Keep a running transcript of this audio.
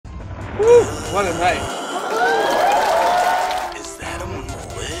Woo, what a night. Is that a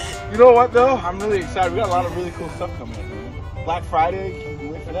mullet? You know what though? I'm really excited. We got a lot of really cool stuff coming up, man. Black Friday,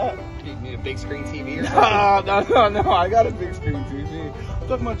 can't wait for that. You need a big screen TV or something? No. I got a big screen TV. I'm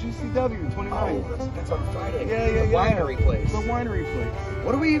talking about GCW 29. Oh, that's on Friday. Yeah. The winery place. The winery place.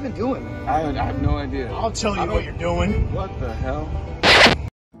 What are we even doing? I have no idea. I'll tell you what you're doing. What the hell?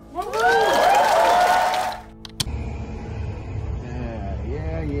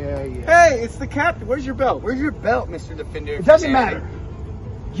 Yeah. Hey, it's the captain. Where's your belt? Where's your belt, Mr. Defender? It doesn't matter.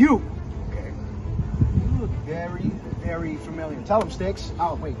 You. Okay. You look very, very familiar. Tell him, Stix.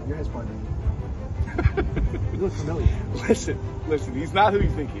 Oh, wait, you're his partner. You look familiar. Listen, he's not who you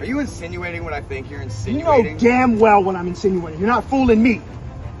think he is. Are you insinuating what I think you're You insinuating? know damn well what I'm insinuating. You're not fooling me.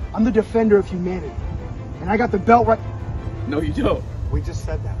 I'm the defender of humanity. And I got the belt right. No, you don't. We just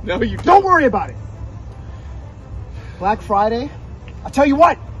said that. No, you don't. Don't worry about it. Black Friday, I'll tell you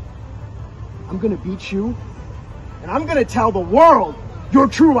what. I'm gonna beat you, and I'm gonna tell the world your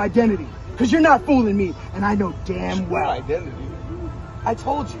true identity. Because you're not fooling me, and I know damn well. Identity. I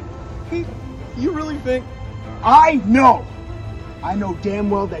told you. You really think? I know damn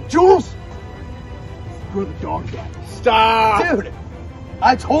well that Julez, you're the dog daddy. Stop! Dude,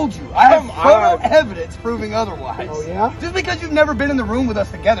 I told you. I have Come photo on. evidence proving otherwise. Oh, yeah? Just because you've never been in the room with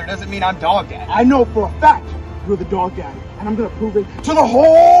us together doesn't mean I'm dog daddy. I know for a fact you're the dog daddy, and I'm gonna prove it to the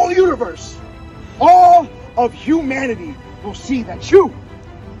whole universe. All of humanity will see that you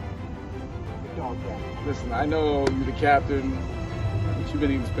are the dog daddy. Listen, I know you're the captain, but you've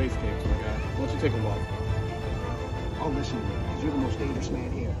been eating space cakes, my guy. Why don't you take a walk? Oh, listen to me, because you're the most dangerous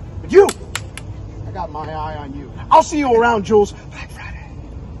man here. But you, I got my eye on you. I'll see you around, Julez. Black Friday.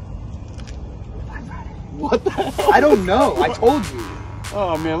 Black Friday. What the hell? I don't know. I told you.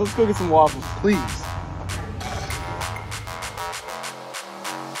 Oh man, let's go get some waffles. Please.